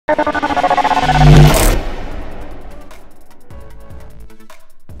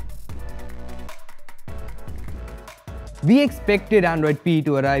We expected Android P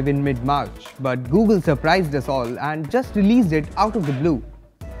to arrive in mid-March, but Google surprised us all and just released it out of the blue.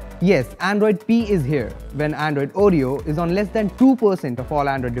 Yes, Android P is here, when Android Oreo is on less than 2% of all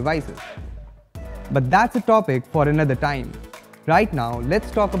Android devices. But that's a topic for another time. Right now,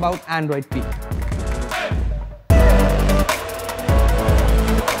 let's talk about Android P.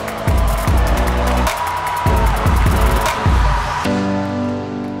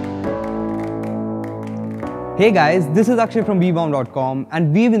 Hey guys, this is Akshay from Beebom.com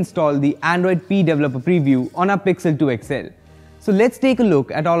and we've installed the Android P developer preview on our Pixel 2 XL. So let's take a look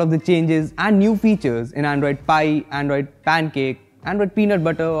at all of the changes and new features in Android Pie, Android Pancake, Android Peanut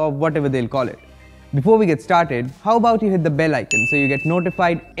Butter or whatever they'll call it. Before we get started, how about you hit the bell icon so you get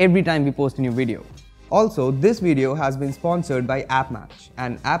notified every time we post a new video. Also, this video has been sponsored by AppMatch,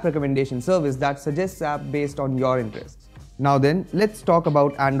 an app recommendation service that suggests apps based on your interests. Now then, let's talk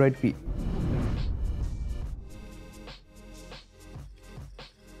about Android P.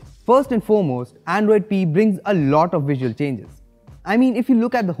 First and foremost, Android P brings a lot of visual changes. I mean, if you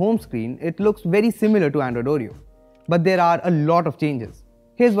look at the home screen, it looks very similar to Android Oreo. But there are a lot of changes.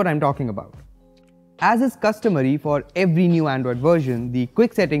 Here's what I'm talking about. As is customary for every new Android version, the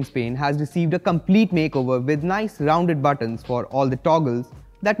Quick Settings pane has received a complete makeover with nice rounded buttons for all the toggles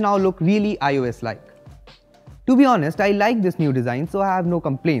that now look really iOS-like. To be honest, I like this new design, so I have no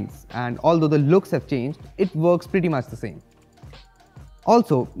complaints, and although the looks have changed, it works pretty much the same.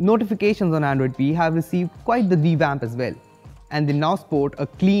 Also, notifications on Android P have received quite the revamp as well, and they now sport a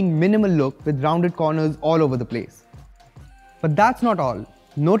clean, minimal look with rounded corners all over the place. But that's not all.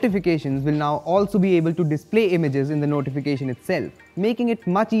 Notifications will now also be able to display images in the notification itself, making it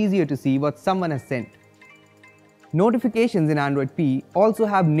much easier to see what someone has sent. Notifications in Android P also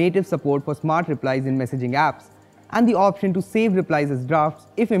have native support for smart replies in messaging apps and the option to save replies as drafts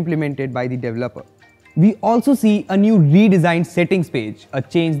if implemented by the developer. We also see a new redesigned settings page, a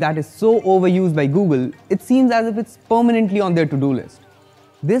change that is so overused by Google, it seems as if it's permanently on their to-do list.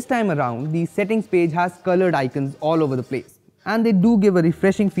 This time around, the settings page has colored icons all over the place, and they do give a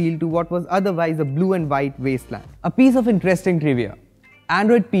refreshing feel to what was otherwise a blue and white wasteland. A piece of interesting trivia.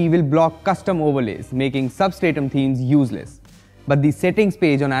 Android P will block custom overlays, making substratum themes useless. But the settings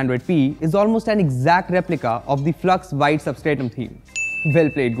page on Android P is almost an exact replica of the Flux white substratum theme. Well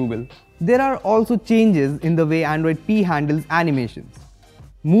played, Google. There are also changes in the way Android P handles animations.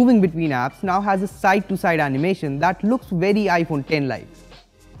 Moving between apps now has a side-to-side animation that looks very iPhone X-like.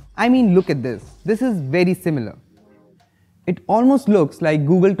 I mean, look at this. This is very similar. It almost looks like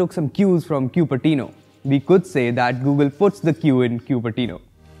Google took some cues from Cupertino. We could say that Google puts the Q in Cupertino.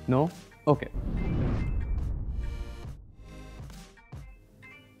 No? Okay.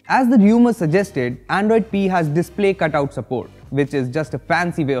 As the rumors suggested, Android P has display cutout support, which is just a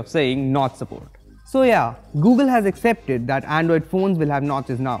fancy way of saying not support. So yeah, Google has accepted that Android phones will have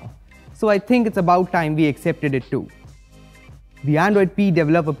notches now. So I think it's about time we accepted it too. The Android P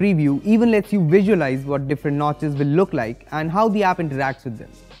developer preview even lets you visualize what different notches will look like and how the app interacts with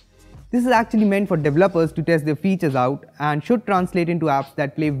them. This is actually meant for developers to test their features out and should translate into apps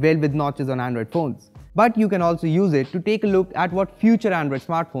that play well with notches on Android phones. But you can also use it to take a look at what future Android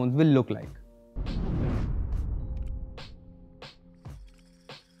smartphones will look like.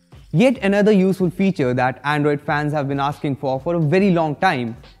 Yet another useful feature that Android fans have been asking for a very long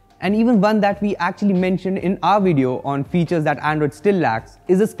time, and even one that we actually mentioned in our video on features that Android still lacks,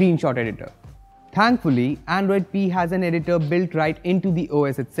 is a screenshot editor. Thankfully, Android P has an editor built right into the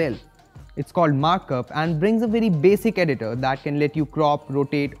OS itself. It's called Markup and brings a very basic editor that can let you crop,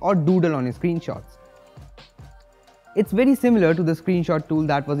 rotate or doodle on your screenshots. It's very similar to the screenshot tool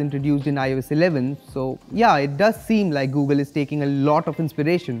that was introduced in iOS 11, so yeah, it does seem like Google is taking a lot of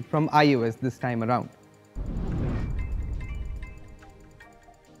inspiration from iOS this time around.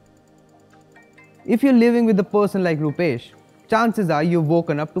 If you're living with a person like Rupesh, chances are you've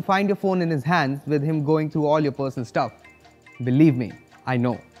woken up to find your phone in his hands with him going through all your personal stuff. Believe me, I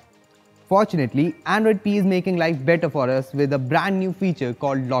know. Fortunately, Android P is making life better for us with a brand new feature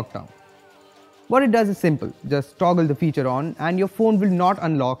called Lockdown. What it does is simple, just toggle the feature on and your phone will not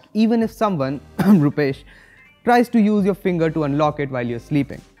unlock even if someone, Rupesh, tries to use your finger to unlock it while you're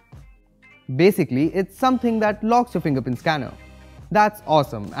sleeping. Basically, it's something that locks your fingerprint scanner. That's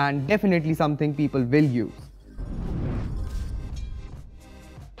awesome and definitely something people will use.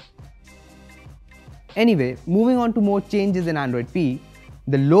 Anyway, moving on to more changes in Android P,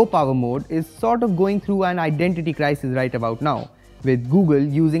 the low power mode is sort of going through an identity crisis right about now, with Google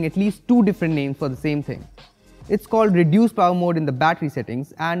using at least two different names for the same thing. It's called reduced power mode in the battery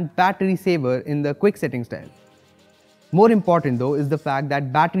settings and battery saver in the quick settings style. More important though is the fact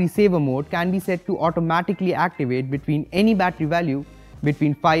that battery saver mode can be set to automatically activate between any battery value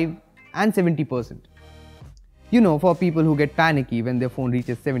between 5 and 70%. You know, for people who get panicky when their phone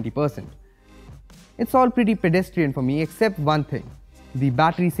reaches 70%. It's all pretty pedestrian for me except one thing. The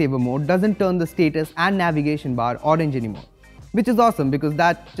battery saver mode doesn't turn the status and navigation bar orange anymore. Which is awesome because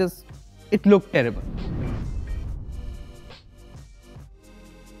it looked terrible.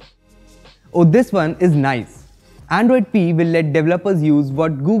 Oh, this one is nice. Android P will let developers use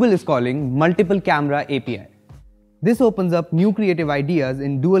what Google is calling Multiple Camera API. This opens up new creative ideas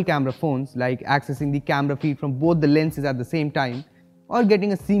in dual camera phones like accessing the camera feed from both the lenses at the same time or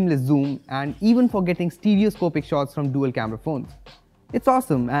getting a seamless zoom and even for getting stereoscopic shots from dual camera phones. It's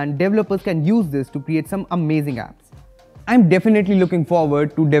awesome and developers can use this to create some amazing apps. I'm definitely looking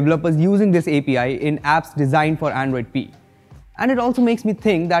forward to developers using this API in apps designed for Android P. And it also makes me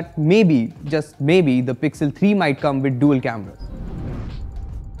think that maybe, just maybe, the Pixel 3 might come with dual cameras.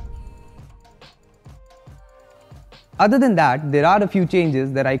 Other than that, there are a few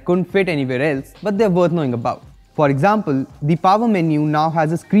changes that I couldn't fit anywhere else, but they're worth knowing about. For example, the power menu now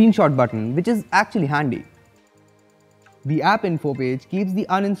has a screenshot button, which is actually handy. The app info page keeps the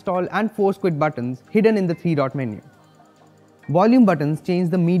uninstall and force quit buttons hidden in the 3-dot menu. Volume buttons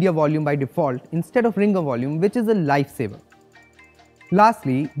change the media volume by default instead of ringer volume, which is a lifesaver.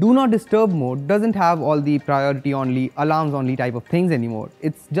 Lastly, Do Not Disturb mode doesn't have all the priority only, alarms only type of things anymore.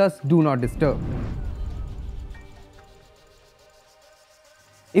 It's just Do Not Disturb.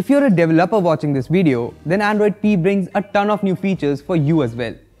 If you're a developer watching this video, then Android P brings a ton of new features for you as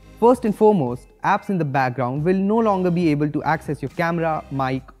well. First and foremost, apps in the background will no longer be able to access your camera,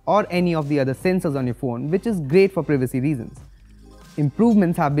 mic, or any of the other sensors on your phone, which is great for privacy reasons.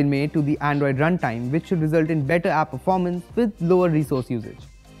 Improvements have been made to the Android runtime, which should result in better app performance with lower resource usage.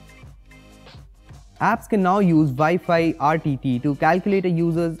 Apps can now use Wi-Fi RTT to calculate a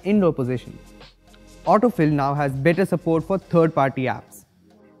user's indoor position. Autofill now has better support for third-party apps.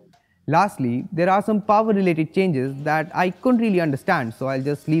 Lastly, there are some power-related changes that I couldn't really understand, so I'll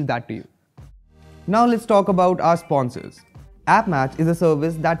just leave that to you. Now let's talk about our sponsors. AppMatch is a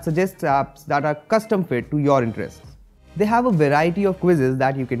service that suggests apps that are custom-fit to your interests. They have a variety of quizzes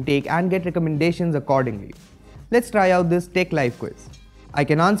that you can take and get recommendations accordingly. Let's try out this Tech Life quiz. I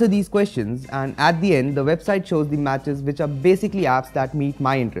can answer these questions and at the end the website shows the matches which are basically apps that meet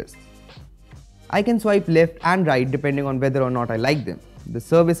my interests. I can swipe left and right depending on whether or not I like them. The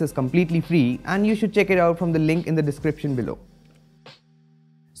service is completely free and you should check it out from the link in the description below.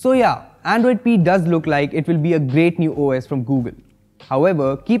 So yeah, Android P does look like it will be a great new OS from Google.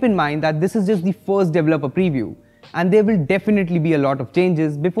 However, keep in mind that this is just the first developer preview and there will definitely be a lot of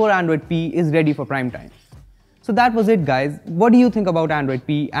changes before Android P is ready for prime time. So that was it guys. What do you think about Android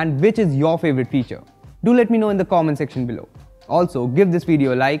P and which is your favorite feature? Do let me know in the comment section below. Also, give this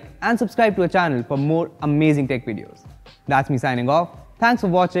video a like and subscribe to our channel for more amazing tech videos. That's me signing off. Thanks for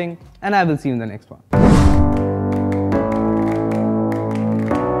watching and I will see you in the next one.